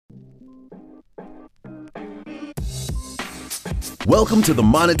Welcome to the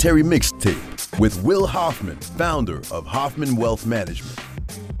Monetary Mixtape with Will Hoffman, founder of Hoffman Wealth Management.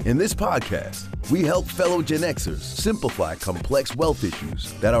 In this podcast, we help fellow Gen Xers simplify complex wealth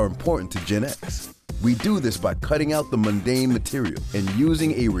issues that are important to Gen X. We do this by cutting out the mundane material and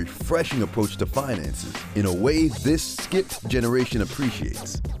using a refreshing approach to finances in a way this skipped generation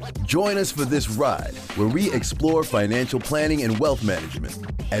appreciates. Join us for this ride where we explore financial planning and wealth management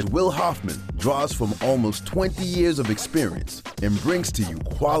as Will Hoffman draws from almost 20 years of experience and brings to you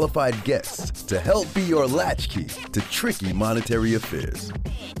qualified guests to help be your latchkey to tricky monetary affairs.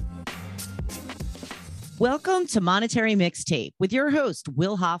 Welcome to Monetary Mixtape with your host,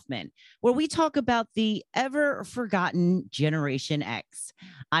 Will Hoffman, where we talk about the ever-forgotten Generation X.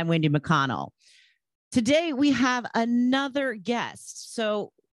 I'm Wendy McConnell. Today, we have another guest.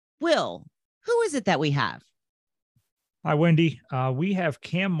 So, Will, who is it that we have? Hi, Wendy. We have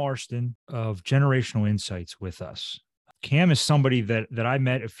Cam Marston of Generational Insights with us. Cam is somebody that I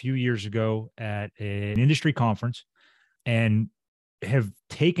met a few years ago at an industry conference and have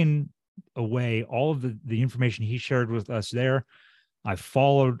taken away all of the information he shared with us there. I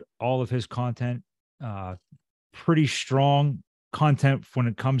followed all of his content, pretty strong content when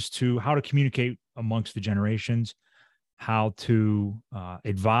it comes to how to communicate amongst the generations, how to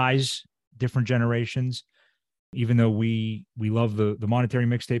advise different generations. Even though we love the Monetary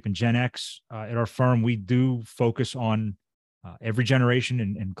Mixtape and Gen X at our firm, we do focus on every generation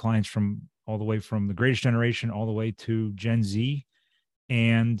and clients from all the way from the greatest generation all the way to Gen Z.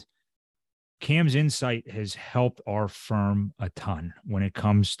 And Cam's insight has helped our firm a ton when it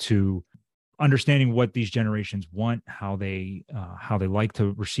comes to understanding what these generations want, how they like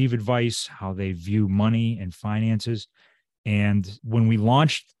to receive advice, how they view money and finances. And when we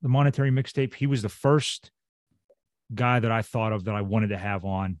launched the Monetary Mixtape, he was the first guy that I thought of that I wanted to have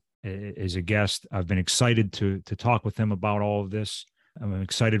on as a guest. I've been excited to talk with him about all of this. I'm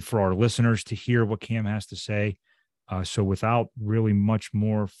excited for our listeners to hear what Cam has to say. So without really much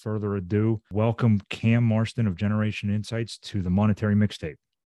more further ado, welcome Cam Marston of Generation Insights to the Monetary Mixtape.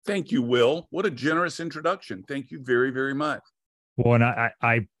 Thank you, Will. What a generous introduction. Thank you very, very much. Well, and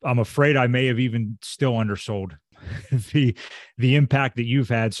I'm afraid I may have even still undersold the impact that you've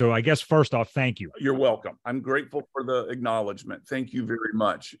had. So I guess first off, thank you. You're welcome. I'm grateful for the acknowledgement. Thank you very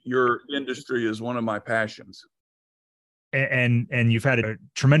much. Your industry is one of my passions. And you've had a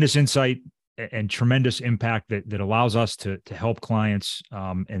tremendous insight and tremendous impact that allows us to help clients.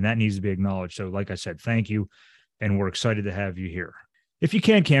 And that needs to be acknowledged. So like I said, thank you. And we're excited to have you here. If you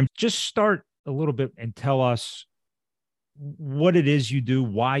can, Cam, just start a little bit and tell us what it is you do,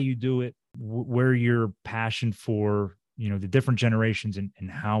 why you do it, where your passion for, the different generations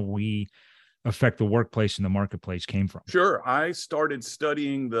and how we affect the workplace and the marketplace came from. Sure. I started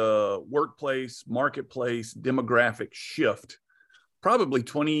studying the workplace, marketplace, demographic shift probably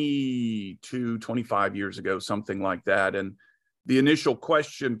 22, 25 years ago, something like that. And the initial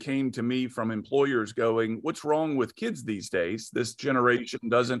question came to me from employers going, what's wrong with kids these days? This generation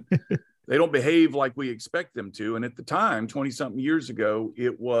they don't behave like we expect them to. And at the time, 20-something years ago,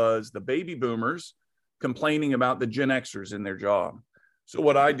 it was the baby boomers complaining about the Gen Xers in their job. So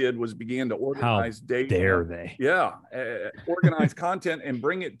what I did was began to organize data. How dare they? Yeah. Organize content and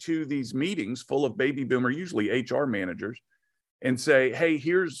bring it to these meetings full of baby boomer, usually HR managers, and say, hey,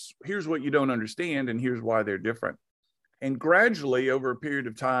 here's what you don't understand, and here's why they're different. And gradually, over a period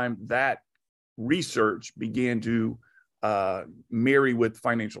of time, that research began to marry with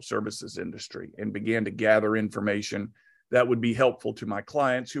financial services industry and began to gather information that would be helpful to my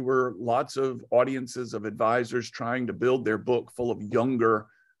clients, who were lots of audiences of advisors trying to build their book full of younger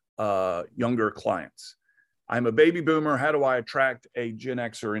clients. I'm a baby boomer. How do I attract a Gen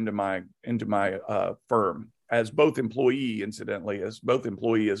Xer into my firm? As both employee, incidentally, as both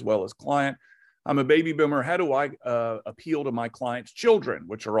employee as well as client. I'm a baby boomer. How do I appeal to my clients' children,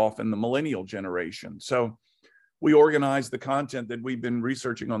 which are often the millennial generation? So we organized the content that we've been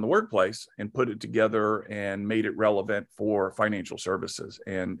researching on the workplace and put it together and made it relevant for financial services.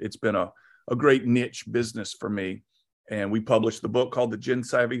 And it's been a great niche business for me. And we published the book called The Gen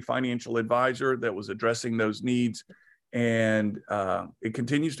Savvy Financial Advisor that was addressing those needs. And it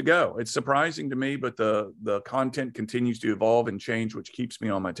continues to go. It's surprising to me, but the content continues to evolve and change, which keeps me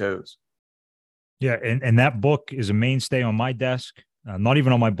on my toes. Yeah, and that book is a mainstay on my desk, not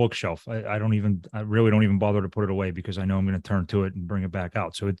even on my bookshelf. I really don't even bother to put it away because I know I'm going to turn to it and bring it back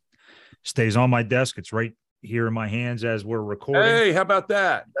out. So it stays on my desk. It's right here in my hands as we're recording. Hey, how about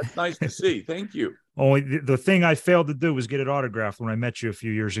that? That's nice to see. Thank you. Only the thing I failed to do was get it autographed when I met you a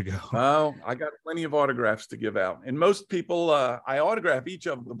few years ago. Oh, I got plenty of autographs to give out. And most people, I autograph each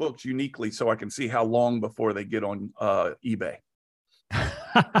of the books uniquely so I can see how long before they get on eBay.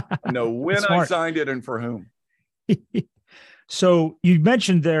 I know when I signed it and for whom. So you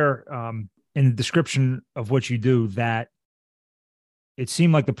mentioned there in the description of what you do that it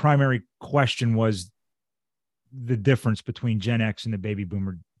seemed like the primary question was the difference between Gen X and the baby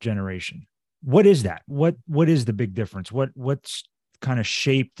boomer generation. What is that? What is the big difference? What's kind of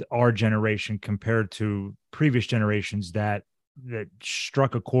shaped our generation compared to previous generations that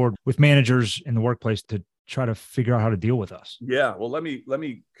struck a chord with managers in the workplace to try to figure out how to deal with us? Yeah, well, let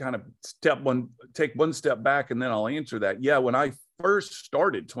me kind of take one step back, and then I'll answer that. Yeah, when I first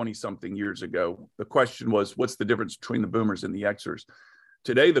started 20-something years ago, the question was, what's the difference between the boomers and the Xers?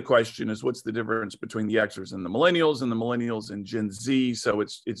 Today, the question is, what's the difference between the Xers and the millennials and Gen Z? So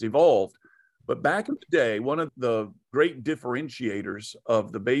it's evolved. But back in the day, one of the great differentiators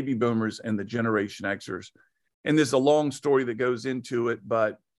of the baby boomers and the Generation Xers, and there's a long story that goes into it,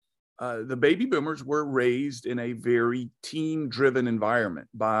 but the baby boomers were raised in a very team-driven environment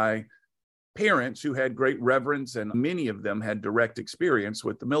by parents who had great reverence, and many of them had direct experience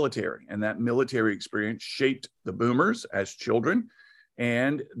with the military. And that military experience shaped the boomers as children,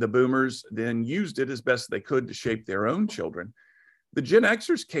 and the boomers then used it as best they could to shape their own children. The Gen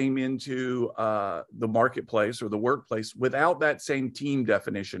Xers came into the marketplace or the workplace without that same team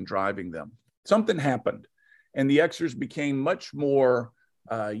definition driving them. Something happened, and the Xers became much more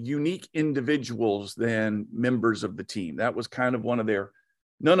unique individuals than members of the team. That was kind of one of their,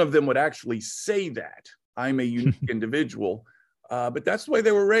 none of them would actually say that, I'm a unique individual, but that's the way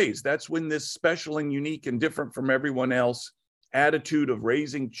they were raised. That's when this special and unique and different from everyone else attitude of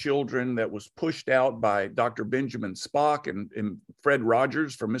raising children that was pushed out by Dr. Benjamin Spock and Fred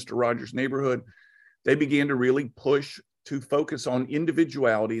Rogers from Mr. Rogers' Neighborhood. They began to really push to focus on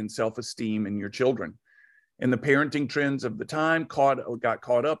individuality and self-esteem in your children. And the parenting trends of the time got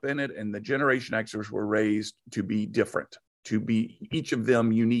caught up in it, and the Generation Xers were raised to be different, to be each of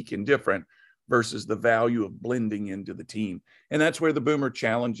them unique and different, versus the value of blending into the team. And that's where the boomer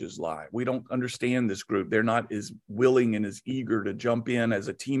challenges lie. We don't understand this group. They're not as willing and as eager to jump in as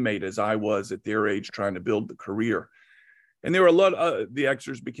a teammate as I was at their age trying to build the career. And there were a lot of, the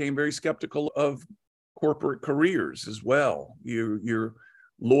Xers became very skeptical of corporate careers as well. You're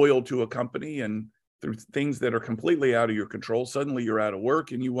loyal to a company, and through things that are completely out of your control, suddenly you're out of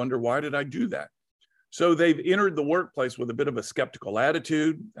work and you wonder, why did I do that? So they've entered the workplace with a bit of a skeptical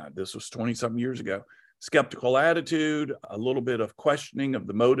attitude. This was 20-something years ago. Skeptical attitude, a little bit of questioning of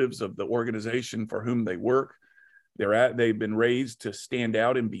the motives of the organization for whom they work. They've been raised to stand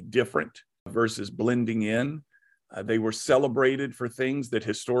out and be different versus blending in. They were celebrated for things that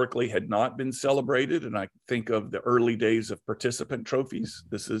historically had not been celebrated. And I think of the early days of participant trophies.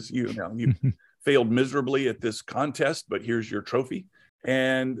 This is, you failed miserably at this contest, but here's your trophy.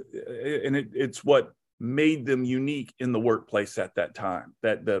 And it's what made them unique in the workplace at that time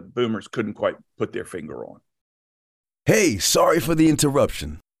that the boomers couldn't quite put their finger on. Hey, sorry for the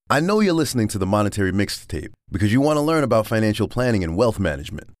interruption. I know you're listening to the Monetary Mixtape because you want to learn about financial planning and wealth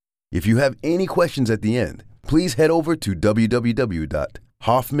management. If you have any questions at the end, please head over to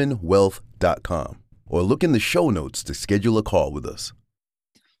www.hoffmanwealth.com or look in the show notes to schedule a call with us.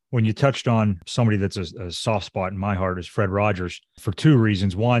 When you touched on somebody that's a soft spot in my heart is Fred Rogers for two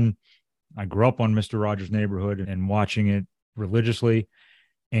reasons. One, I grew up on Mr. Rogers' Neighborhood and watching it religiously.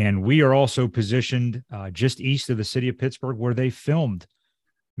 And we are also positioned just east of the city of Pittsburgh where they filmed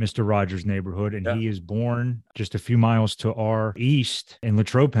Mr. Rogers' Neighborhood. And he is born just a few miles to our east in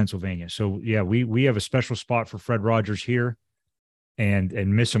Latrobe, Pennsylvania. So yeah, we have a special spot for Fred Rogers here and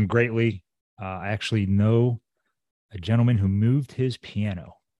miss him greatly. I actually know a gentleman who moved his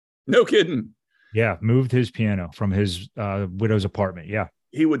piano. No kidding. Yeah, moved his piano from his widow's apartment. Yeah.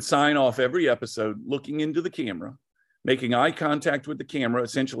 He would sign off every episode looking into the camera, making eye contact with the camera,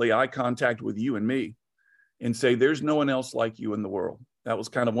 essentially eye contact with you and me, and say, there's no one else like you in the world. That was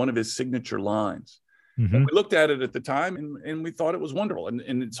kind of one of his signature lines. Mm-hmm. And we looked at it at the time and we thought it was wonderful.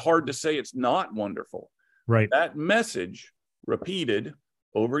 And it's hard to say it's not wonderful. Right. That message repeated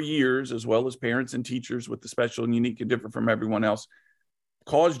over years, as well as parents and teachers with the special and unique and different from everyone else,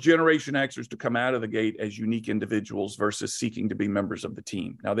 caused Generation Xers to come out of the gate as unique individuals versus seeking to be members of the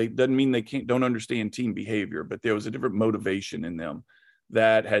team. Now, they doesn't mean they don't understand team behavior, but there was a different motivation in them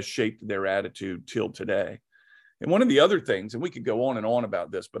that has shaped their attitude till today. And one of the other things, and we could go on and on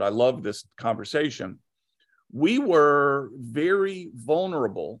about this, but I love this conversation. We were very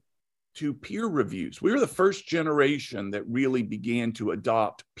vulnerable to peer reviews. We were the first generation that really began to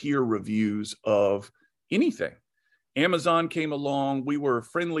adopt peer reviews of anything. Amazon came along, we were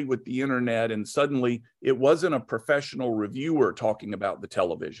friendly with the internet, and suddenly it wasn't a professional reviewer talking about the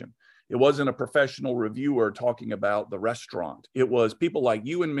television. It wasn't a professional reviewer talking about the restaurant. It was people like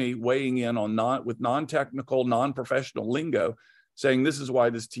you and me weighing in on with non-technical, non-professional lingo, saying this is why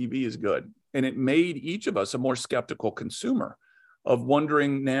this TV is good. And it made each of us a more skeptical consumer of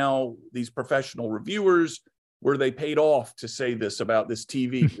wondering now, these professional reviewers, were they paid off to say this about this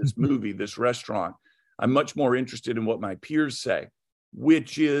TV, this movie, this restaurant? I'm much more interested in what my peers say,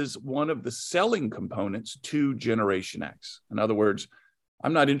 which is one of the selling components to Generation X. In other words,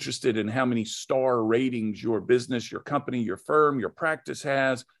 I'm not interested in how many star ratings your business, your company, your firm, your practice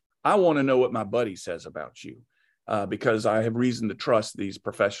has. I want to know what my buddy says about you, because I have reason to trust these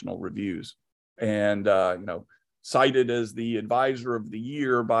professional reviews. And, cited as the advisor of the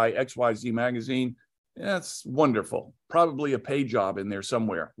year by XYZ magazine, that's wonderful. Probably a pay job in there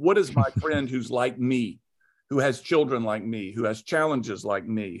somewhere. What is my friend who's like me, who has children like me, who has challenges like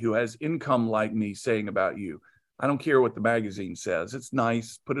me, who has income like me saying about you? I don't care what the magazine says. It's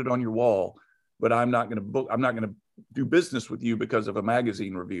nice, put it on your wall, but I'm not going to do business with you because of a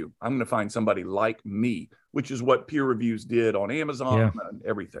magazine review. I'm going to find somebody like me, which is what peer reviews did on Amazon and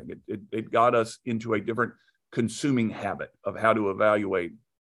everything. It got us into a different consuming habit of how to evaluate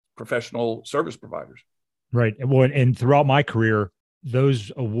professional service providers. Right. Well, and throughout my career, those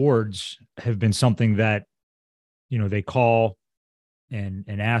awards have been something that, they call and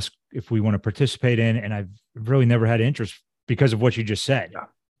ask if we want to participate in. And I've really never had interest because of what you just said.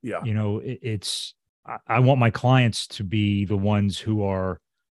 Yeah. I want my clients to be the ones who are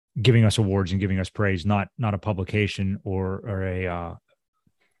giving us awards and giving us praise, not a publication or a,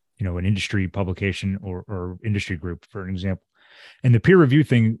 an industry publication or industry group, for an example. And the peer review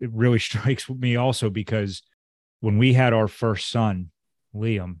thing, it really strikes me also because when we had our first son,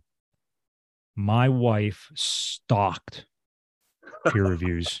 Liam, my wife stalked peer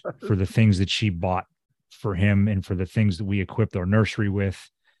reviews for the things that she bought for him and for the things that we equipped our nursery with.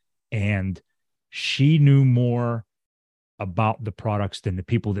 And she knew more about the products than the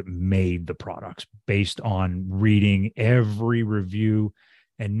people that made the products based on reading every review.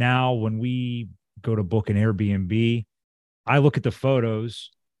 And now when we go to book an Airbnb, I look at the photos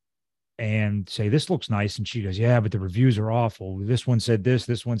and say, this looks nice. And she goes, yeah, but the reviews are awful. This one said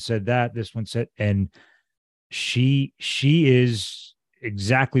this one said that, this one said, and she is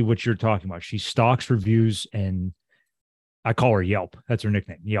exactly what you're talking about. She stalks reviews, and I call her Yelp. That's her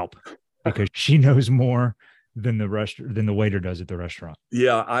nickname, Yelp, because she knows more than the waiter does at the restaurant.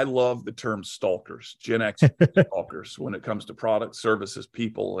 Yeah, I love the term stalkers, Gen X stalkers, when it comes to products, services,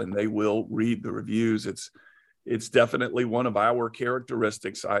 people, and they will read the reviews. It's definitely one of our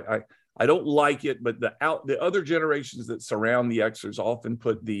characteristics. I don't like it, but the other generations that surround the Xers often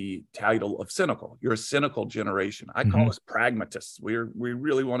put the title of cynical. You're a cynical generation. I call us pragmatists. We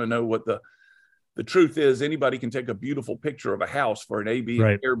really want to know what the truth is. Anybody can take a beautiful picture of a house for an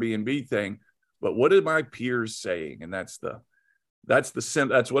Airbnb thing, but what are my peers saying? And that's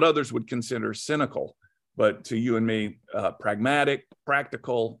what others would consider cynical. But to you and me, pragmatic,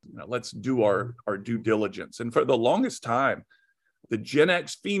 practical, let's do our due diligence. And for the longest time, the Gen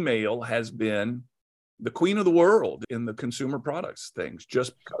X female has been the queen of the world in the consumer products things,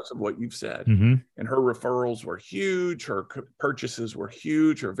 just because of what you've said. And her referrals were huge. Her purchases were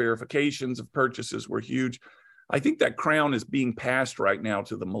huge. Her verifications of purchases were huge. I think that crown is being passed right now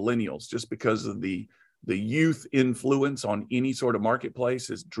to the millennials, just because of the youth influence on any sort of marketplace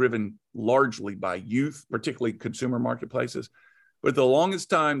is driven largely by youth, particularly consumer marketplaces. But the longest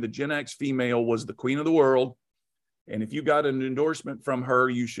time, the Gen X female was the queen of the world. And if you got an endorsement from her,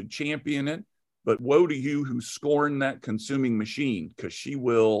 you should champion it. But woe to you who scorn that consuming machine, because she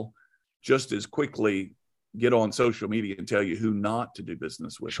will just as quickly get on social media and tell you who not to do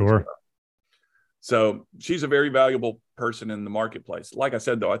business with. Sure. So she's a very valuable person in the marketplace. Like I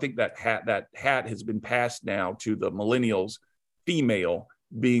said, though, I think that hat has been passed now to the millennials, female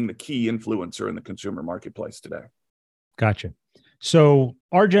being the key influencer in the consumer marketplace today. Gotcha. So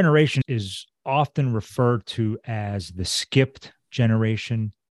our generation is often referred to as the skipped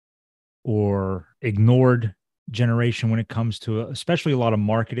generation or ignored generation when it comes to especially a lot of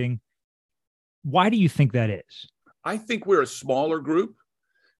marketing. Why do you think that is? I think we're a smaller group.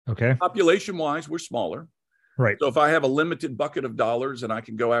 Okay. Population wise, we're smaller. Right. So if I have a limited bucket of dollars and I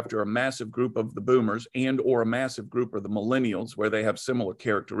can go after a massive group of the boomers and or a massive group of the millennials where they have similar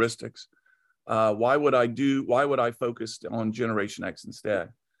characteristics, why would I focus on Generation X instead?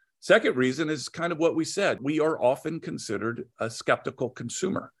 Second reason is kind of what we said. We are often considered a skeptical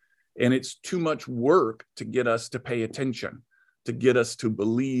consumer, and it's too much work to get us to pay attention. to get us to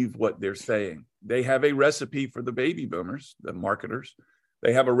believe what they're saying. They have a recipe for the baby boomers, the marketers.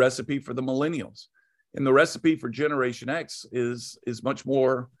 They have a recipe for the millennials. And the recipe for Generation X is much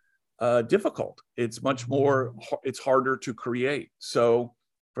more difficult. It's harder to create. So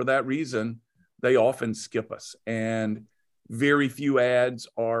for that reason, they often skip us. And very few ads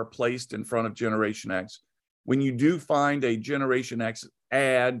are placed in front of Generation X. When you do find a Generation X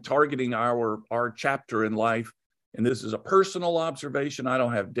ad targeting our chapter in life, and this is a personal observation, I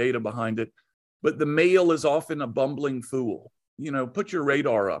don't have data behind it, but the male is often a bumbling fool. Put your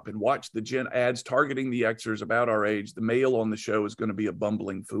radar up and watch the Gen ads targeting the Xers about our age. The male on the show is going to be a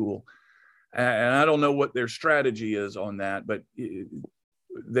bumbling fool. And I don't know what their strategy is on that, but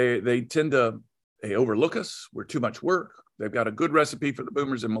they tend to, they overlook us. We're too much work. They've got a good recipe for the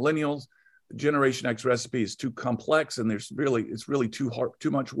boomers and millennials. The Generation X recipe is too complex, and it's really too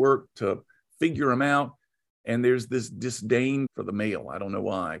much work to figure them out. And there's this disdain for the male. I don't know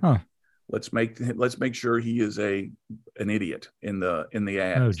why. Huh. Let's make sure he is an idiot in the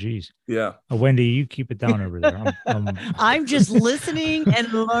ad. Oh, geez. Yeah. Wendy, you keep it down over there. I'm just listening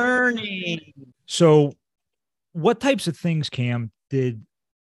and learning. So what types of things, Cam, did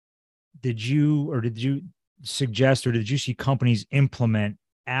you suggest, or did you see companies implement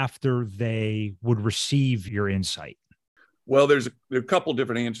after they would receive your insight? Well, there are a couple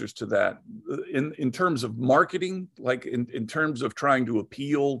different answers to that. In terms of marketing, like in terms of trying to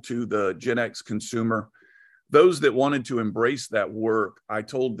appeal to the Gen X consumer, those that wanted to embrace that work, I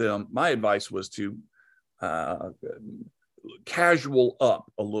told them my advice was to casual up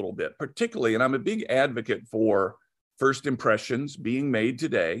a little bit, particularly, and I'm a big advocate for first impressions being made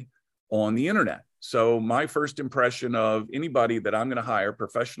today on the internet. So my first impression of anybody that I'm going to hire,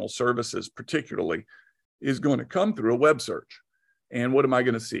 professional services particularly, is going to come through a web search. And what am I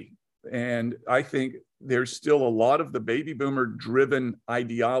going to see? And I think there's still a lot of the baby boomer driven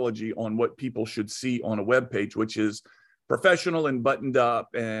ideology on what people should see on a web page, which is professional and buttoned up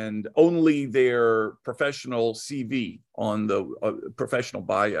and only their professional CV on the professional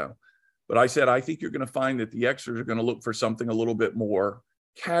bio. But I said, I think you're going to find that the Xers are going to look for something a little bit more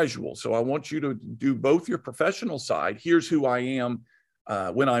casual. So I want you to do both your professional side. Here's who I am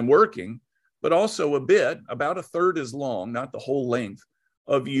when I'm working, but also about a third as long, not the whole length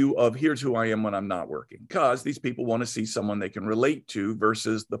of here's who I am when I'm not working, because these people want to see someone they can relate to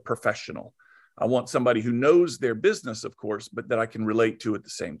versus the professional. I want somebody who knows their business, of course, but that I can relate to at the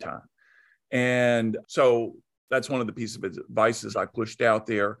same time. And so that's one of the pieces of advice I pushed out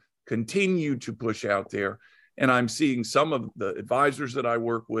there, continue to push out there. And I'm seeing some of the advisors that I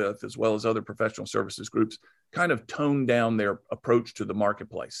work with, as well as other professional services groups, kind of tone down their approach to the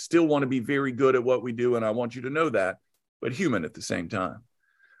marketplace. Still want to be very good at what we do, and I want you to know that, but human at the same time.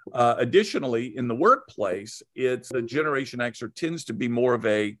 Additionally, in the workplace, it's the Generation Xer tends to be more of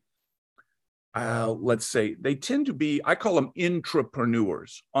a, let's say, they tend to be, I call them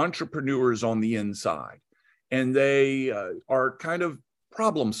entrepreneurs on the inside. And they are kind of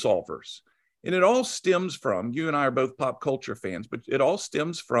problem solvers. And it all stems from, you and I are both pop culture fans, but it all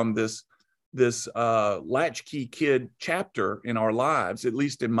stems from this latchkey kid chapter in our lives, at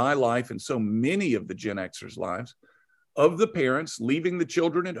least in my life and so many of the Gen Xers' lives, of the parents leaving the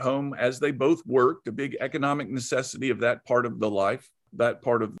children at home as they both worked, a big economic necessity of that part of the life, that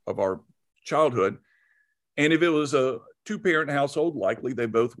part of our childhood. And if it was a two-parent household, likely they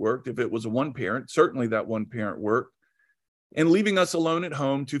both worked. If it was a one-parent, certainly that one parent worked. And leaving us alone at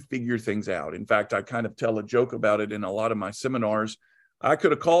home to figure things out. In fact, I kind of tell a joke about it in a lot of my seminars. I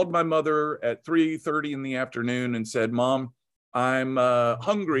could have called my mother at 3:30 in the afternoon and said, Mom, I'm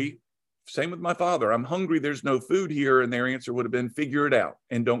hungry. Same with my father. I'm hungry. There's no food here. And their answer would have been, figure it out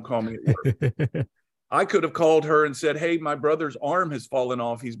and don't call me at work. I could have called her and said, hey, my brother's arm has fallen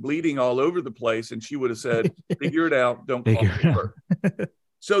off. He's bleeding all over the place. And she would have said, figure it out. Don't call me at work.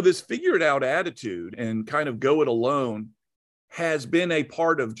 So this figure it out attitude and kind of go it alone has been a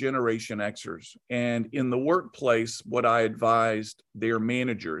part of Generation Xers. And in the workplace, what I advised their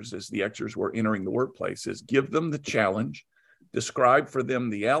managers as the Xers were entering the workplace is give them the challenge, describe for them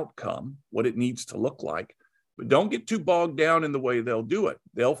the outcome, what it needs to look like, but don't get too bogged down in the way they'll do it.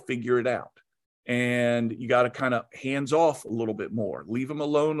 They'll figure it out. And you got to kind of hands off a little bit more, leave them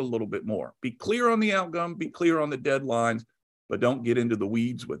alone a little bit more, be clear on the outcome, be clear on the deadlines, but don't get into the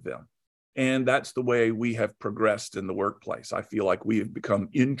weeds with them. And that's the way we have progressed in the workplace. I feel like we have become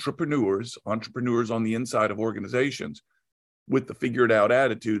entrepreneurs on the inside of organizations with the figured out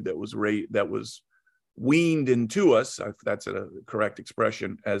attitude that was weaned into us, if that's a correct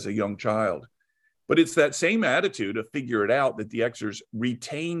expression, as a young child. But it's that same attitude of figure it out that the Xers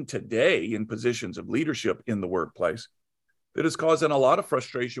retain today in positions of leadership in the workplace. that is causing a lot of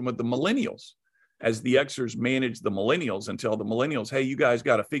frustration with the millennials as the Xers manage the millennials and tell the millennials, hey, you guys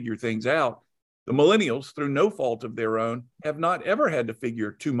got to figure things out. The millennials, through no fault of their own, have not ever had to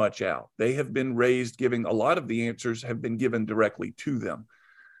figure too much out. They have been raised giving a lot of the answers have been given directly to them.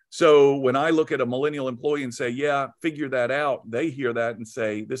 So when I look at a millennial employee and say, yeah, figure that out, they hear that and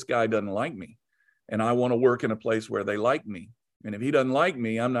say, this guy doesn't like me. And I want to work in a place where they like me. And if he doesn't like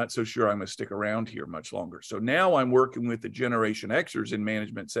me, I'm not so sure I'm going to stick around here much longer. So now I'm working with the Generation Xers in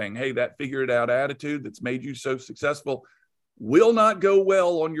management saying, hey, that figure it out attitude that's made you so successful will not go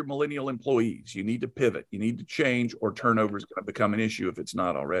well on your millennial employees. You need to pivot. You need to change, or turnover is going to become an issue if it's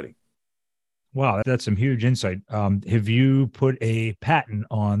not already. Wow, that's some huge insight. Have you put a patent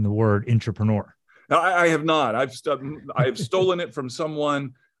on the word entrepreneur? No, I have not. I've stolen it from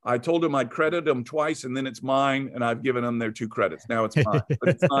someone. I told him I'd credit them twice, and then it's mine, and I've given them their 2 credits. Now it's mine, but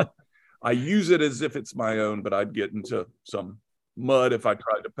it's not. I use it as if it's my own, but I'd get into some mud if I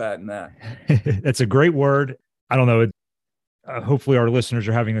tried to patent that. That's a great word. I don't know. Hopefully our listeners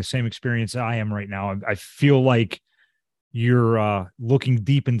are having the same experience I am right now. I feel like you're looking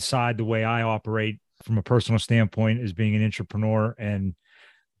deep inside the way I operate from a personal standpoint as being an entrepreneur, and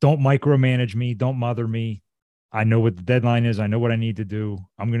don't micromanage me. Don't mother me. I know what the deadline is. I know what I need to do.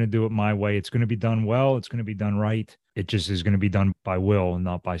 I'm going to do it my way. It's going to be done well. It's going to be done right. It just is going to be done by will and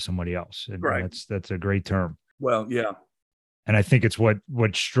not by somebody else. And right. That's a great term. Well, yeah. And I think it's what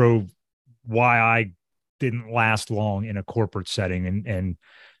strove why I didn't last long in a corporate setting and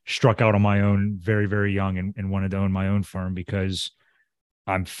struck out on my own very, very young and wanted to own my own firm, because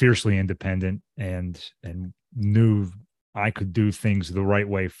I'm fiercely independent and knew I could do things the right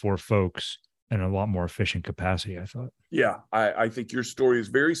way for folks in a lot more efficient capacity, I thought. Yeah, I think your story is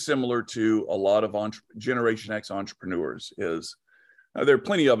very similar to a lot of Generation X entrepreneurs. There are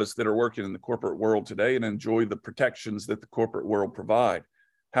plenty of us that are working in the corporate world today and enjoy the protections that the corporate world provide.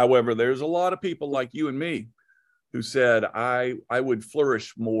 However, there's a lot of people like you and me who said, I would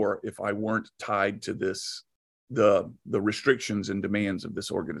flourish more if I weren't tied to the restrictions and demands of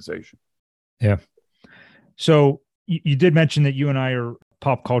this organization. Yeah. So you did mention that you and I are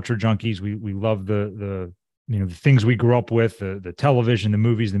pop culture junkies. We love the things we grew up with, the television, the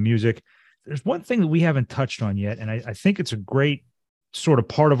movies, the music. There's one thing that we haven't touched on yet, and I think it's a great sort of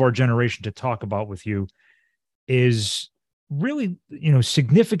part of our generation to talk about with you, is really,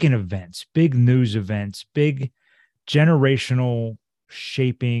 significant events, big news events, big generational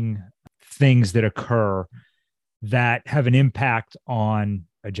shaping things that occur that have an impact on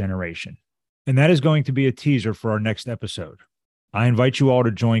a generation. And that is going to be a teaser for our next episode. I invite you all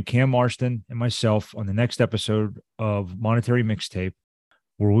to join Cam Marston and myself on the next episode of Monetary Mixtape,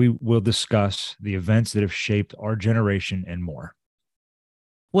 where we will discuss the events that have shaped our generation and more.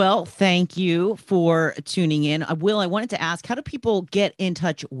 Well, thank you for tuning in. Will, I wanted to ask, how do people get in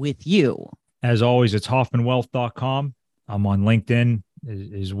touch with you? As always, it's hoffmanwealth.com. I'm on LinkedIn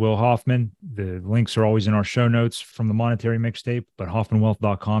is Will Hoffman. The links are always in our show notes from the Monetary Mixtape, but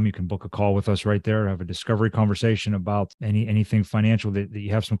hoffmanwealth.com, you can book a call with us right there, have a discovery conversation about anything financial that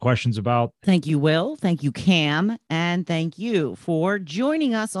you have some questions about. Thank you, Will. Thank you, Cam. And thank you for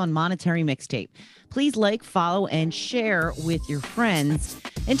joining us on Monetary Mixtape. Please like, follow, and share with your friends.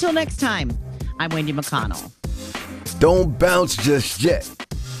 Until next time, I'm Wendy McConnell. Don't bounce just yet.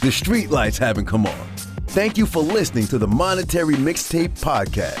 The street lights haven't come on. Thank you for listening to the Monetary Mixtape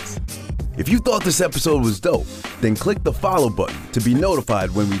Podcast. If you thought this episode was dope, then click the follow button to be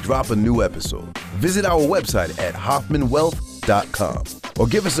notified when we drop a new episode. Visit our website at hoffmanwealth.com or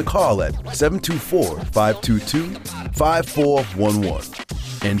give us a call at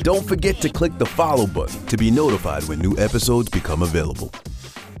 724-522-5411. And don't forget to click the follow button to be notified when new episodes become available.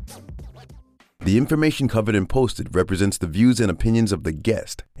 The information covered and posted represents the views and opinions of the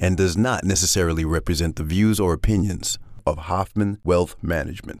guest and does not necessarily represent the views or opinions of Hoffman Wealth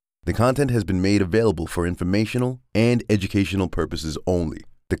Management. The content has been made available for informational and educational purposes only.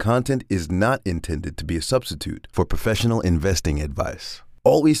 The content is not intended to be a substitute for professional investing advice.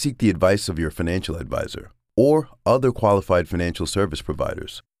 Always seek the advice of your financial advisor or other qualified financial service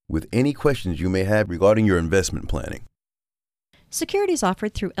providers with any questions you may have regarding your investment planning. Securities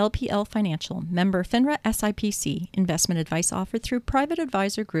offered through LPL Financial, member FINRA SIPC. Investment advice offered through Private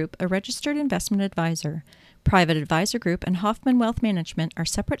Advisor Group, a registered investment advisor. Private Advisor Group and Hoffman Wealth Management are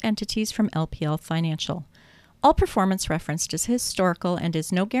separate entities from LPL Financial. All performance referenced is historical and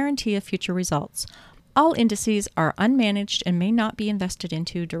is no guarantee of future results. All indices are unmanaged and may not be invested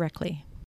into directly.